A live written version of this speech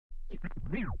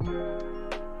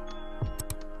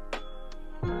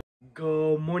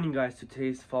Good morning, guys. So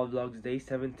today's fall vlogs day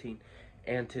 17,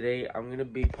 and today I'm gonna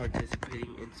be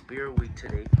participating in Spirit Week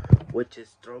today, which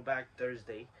is Throwback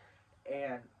Thursday.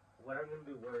 And what I'm gonna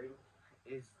be wearing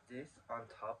is this on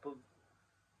top of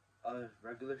a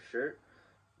regular shirt.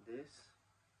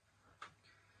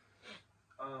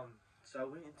 So I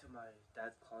went into my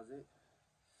dad's closet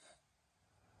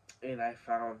and I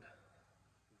found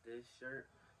this shirt.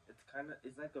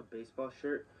 It's like a baseball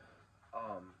shirt.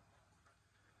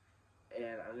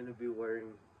 And I'm gonna be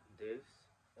wearing this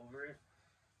over it,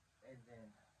 and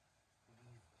then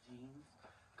these jeans,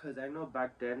 cause I know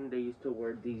back then they used to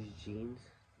wear these jeans.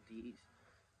 These,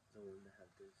 the one that have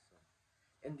this,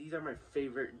 and these are my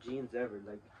favorite jeans ever.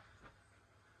 Like,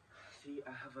 see,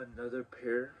 I have another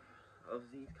pair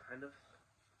of these kind of.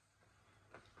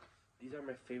 These are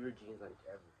my favorite jeans, like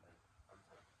ever.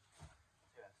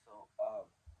 Yeah. So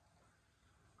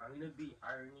I'm gonna be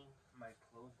ironing my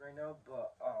clothes right now,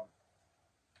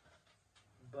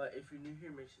 But if you're new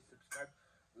here, make sure to subscribe,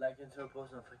 like, and turn on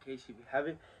post notifications if you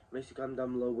haven't. Make sure to comment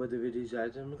down below what the videos you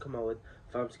guys are going to come out with.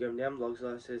 If I'm scared damn vlogs,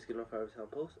 so I say it's going to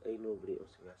post ain't no videos.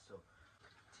 Yeah, so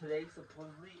today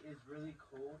supposedly is really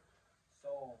cool.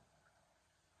 So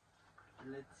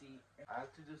let's see. I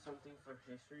have to do something for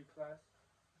history class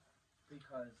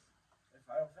because if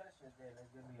I don't finish it, then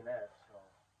it's going to be an F. So,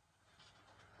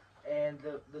 and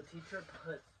the teacher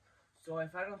puts, so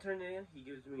if I don't turn it in, he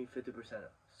gives me 50%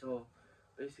 up. So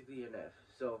basically an F.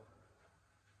 So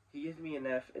he gives me an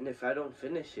F, and if I don't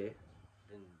finish it,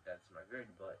 then that's my grade.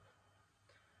 But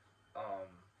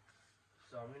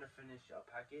so I'm gonna finish a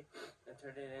packet and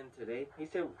turn it in today. He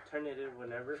said turn it in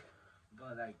whenever,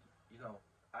 but like, you know,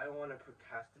 I don't want to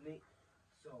procrastinate.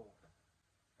 So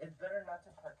it's better not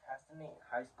to procrastinate in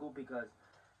high school because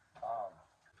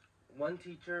one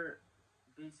teacher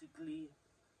basically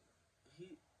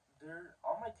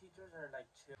all my teachers are like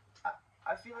chill.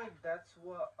 I feel like that's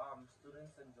what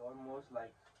students enjoy most.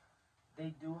 Like,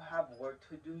 they do have work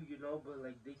to do, you know, but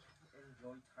like they can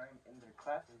enjoy time in their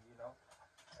classes, you know,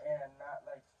 and not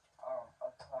like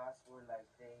a class where like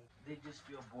they just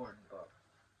feel bored. But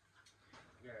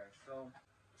yeah, so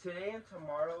today and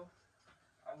tomorrow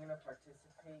I'm gonna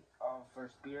participate for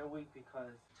Spirit Week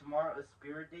because tomorrow is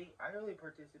Spirit Day. I only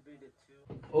participated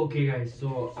too. Okay, guys,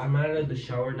 so I'm out of the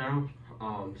shower now.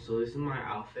 So this is my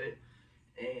outfit,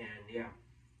 and yeah.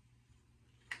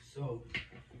 So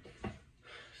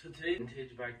today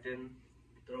vintage, back then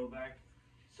throwback.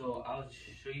 So I'll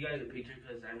show you guys a picture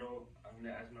because I know I'm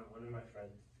gonna ask one of my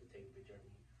friends to take a picture of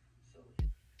me. So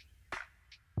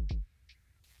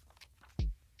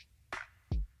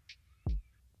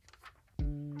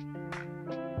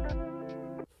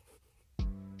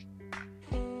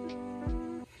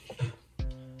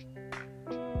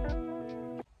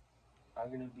I'm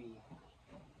gonna be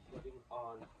putting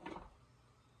on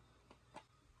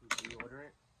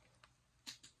deodorant.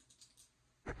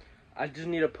 I just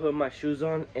need to put my shoes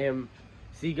on and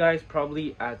see you guys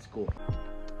probably at school.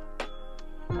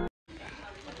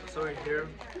 So right here,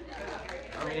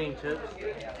 I'm eating chips,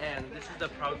 and this is the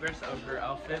progress of her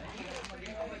outfit.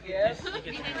 Yeah.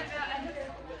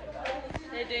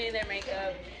 They're doing their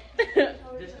makeup.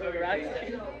 Just for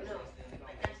rockstar.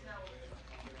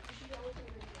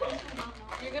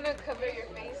 You're gonna cover your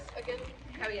face again?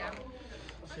 Oh yeah.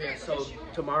 So, yeah, so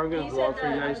tomorrow I'm gonna vlog for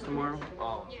you guys tomorrow.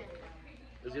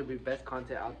 There's gonna be best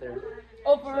content out there.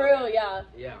 Oh, for real, yeah.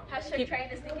 Yeah. Hashtag trying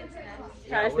to sneak in snacks. Yeah,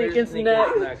 Trying to sneak in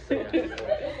snacks. So, yeah.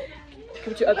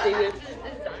 Keep you updated.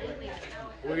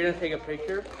 We're gonna take a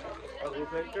picture, a little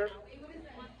picture,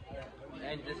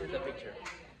 and this is the picture.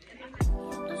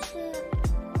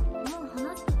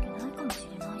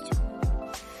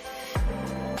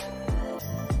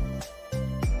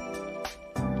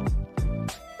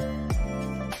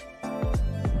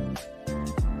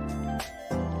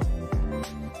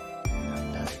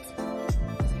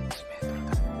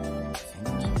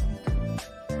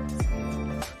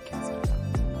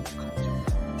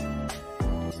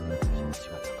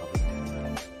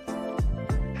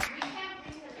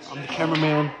 I'm the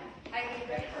cameraman.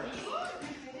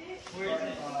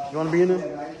 You want to be in it?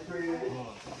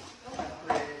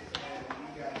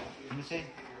 Let me see.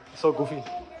 So goofy.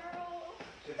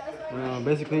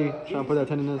 Basically, trying to put that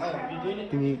attendance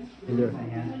thingy in there.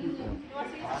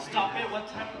 Stop it.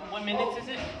 What minutes is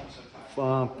it?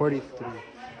 43.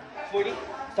 40?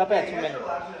 Stop it at 2 minutes.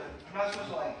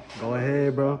 Go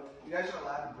ahead, bro. You guys are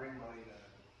allowed to bring money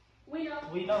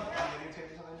to. We know.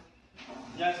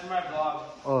 Yeah, it's for my vlog.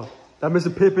 Oh, that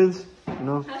Mr. Pippins, you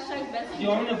know. You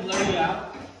want me to blur you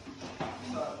out?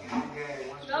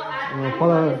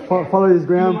 Follow his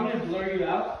gram. You want me to blur you you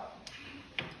out?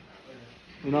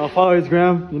 You know, follow his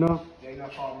gram, you know. Yeah, you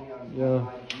gotta follow me on Yeah.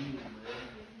 IG,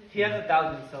 He has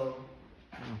 1,000, so.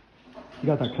 You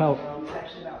got that clout. It's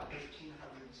actually about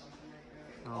 1,500 something like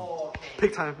that. Oh,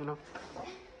 Pick time, you know.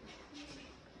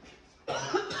 Yeah,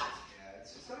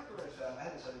 it's not for I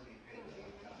had this other being paid.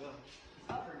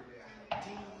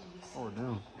 Oh,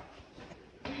 damn.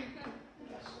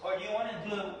 or do you want to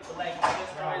do it like this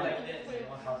story like this?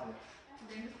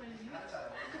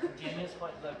 Daniel's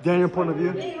point, look. Daniel point of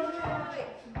view.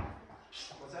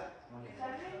 What's that?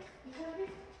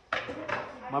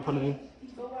 My point of view.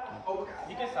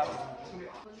 You can stop.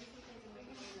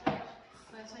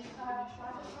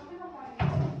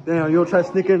 Daniel, you'll try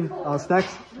sneaking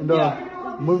snacks in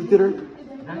the movie theater?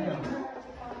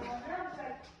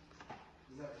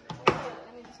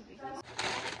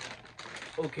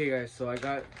 Okay guys, so I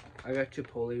got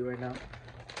Chipotle right now,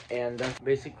 and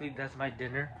that's my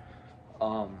dinner.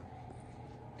 So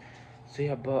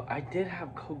yeah, but I did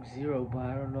have Coke Zero, but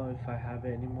I don't know if I have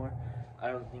it anymore.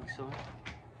 I don't think so.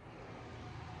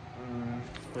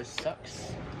 But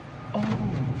sucks.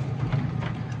 Oh,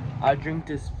 I drink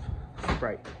this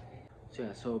Sprite. So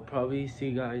yeah, so probably see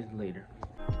you guys later.